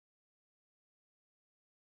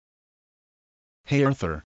Hey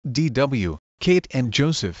Arthur, DW, Kate and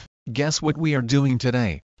Joseph, guess what we are doing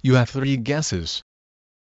today? You have 3 guesses.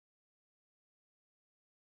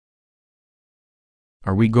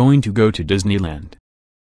 Are we going to go to Disneyland?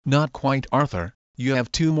 Not quite, Arthur. You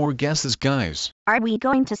have 2 more guesses, guys. Are we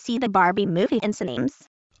going to see the Barbie movie in cinemas?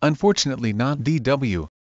 Unfortunately not, DW.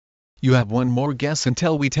 You have 1 more guess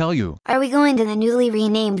until we tell you. Are we going to the newly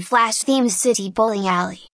renamed Flash-themed City Bowling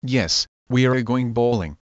Alley? Yes, we are going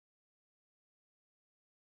bowling.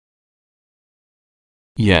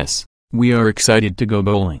 Yes, we are excited to go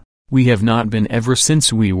bowling. We have not been ever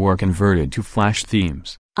since we were converted to Flash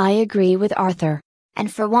themes. I agree with Arthur.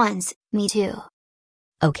 And for once, me too.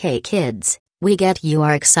 Okay kids, we get you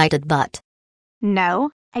are excited but...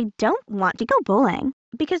 No, I don't want to go bowling,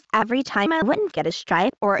 because every time I wouldn't get a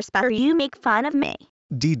stripe or a spot you make fun of me.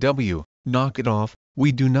 DW, knock it off.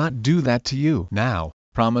 We do not do that to you. Now,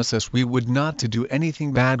 promise us we would not to do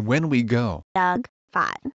anything bad when we go. Doug,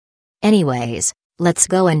 fine. Anyways, let's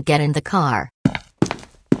go and get in the car.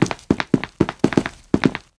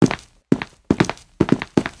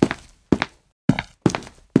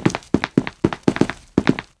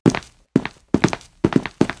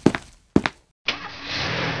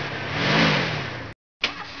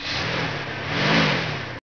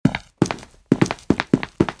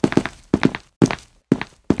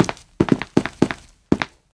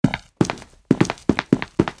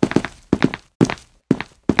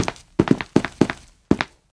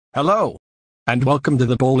 Hello. And welcome to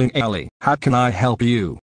the bowling alley. How can I help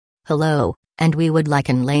you? Hello, and we would like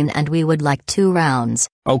an lane and we would like 2 rounds.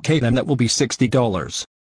 Okay then, that will be $60.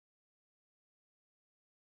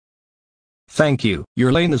 Thank you.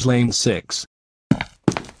 Your lane is lane 6.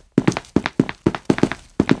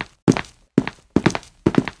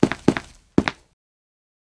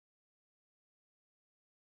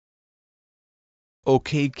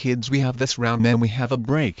 Okay kids, we have this round then we have a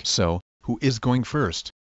break. So, who is going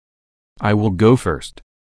first? I will go first.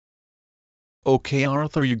 Okay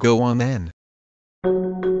Arthur, you go on then.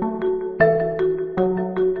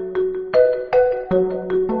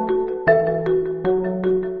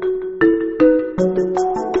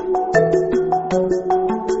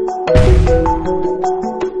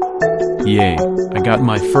 Yay, I got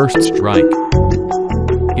my first strike.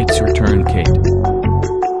 It's your turn, Kate.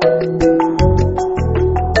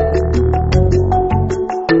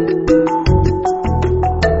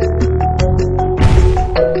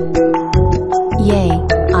 Yay,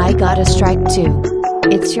 I got a strike too.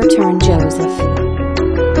 It's your turn, Joseph.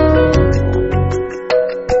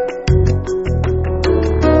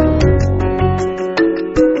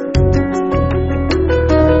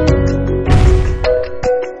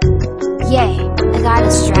 Yay, I got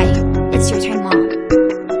a strike. It's your turn, Mom.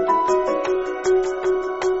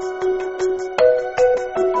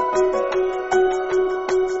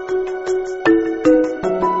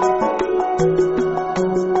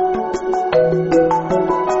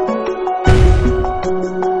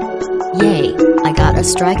 Yay, I got a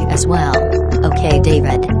strike as well. Okay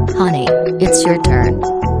David, honey, it's your turn.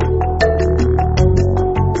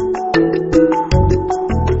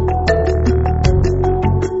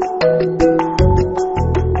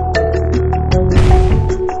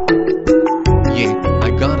 Yay,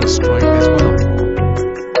 I got a strike as well.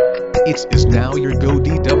 It is now your go,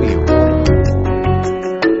 DW.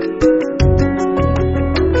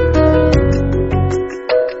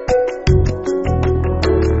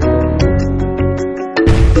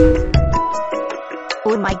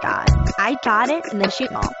 Oh my god, I got it in the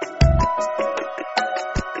shoot mall.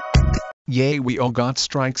 Yay, we all got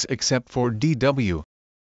strikes except for DW.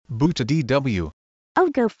 Boo to DW. Oh,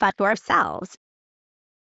 go fuck yourselves.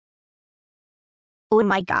 Oh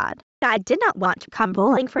my god, I did not want to come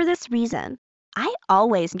bowling for this reason. I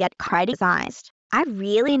always get criticized. I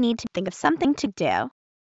really need to think of something to do.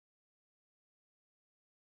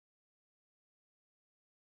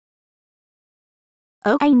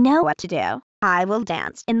 Oh, I know what to do. I will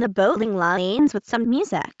dance in the bowling lanes with some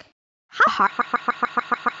music. Ha ha ha ha ha ha ha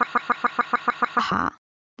ha ha ha ha ha.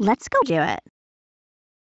 Let's go do it.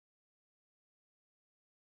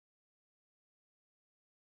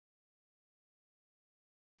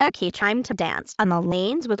 Okay, time to dance on the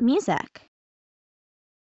lanes with music.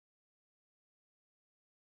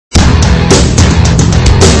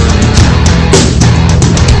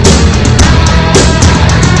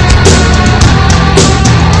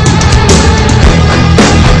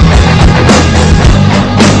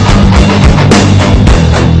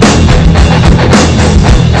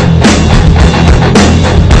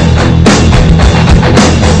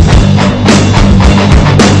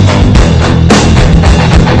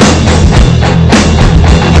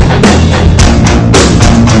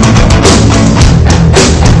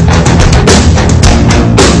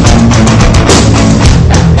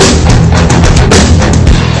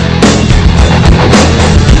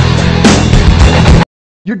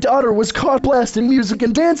 Your daughter was caught blasting music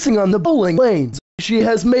and dancing on the bowling lanes. She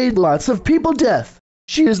has made lots of people deaf.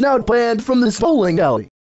 She is now banned from this bowling alley.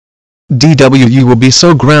 DW, you will be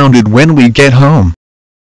so grounded when we get home.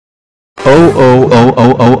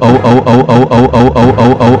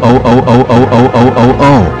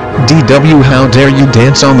 DW, how dare you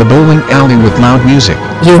dance on the bowling alley with loud music?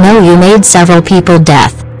 You know you made several people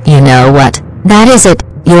deaf. You know what? That is it.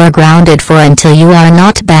 You are grounded for until you are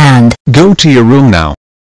not banned. Go to your room now.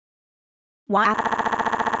 Wow.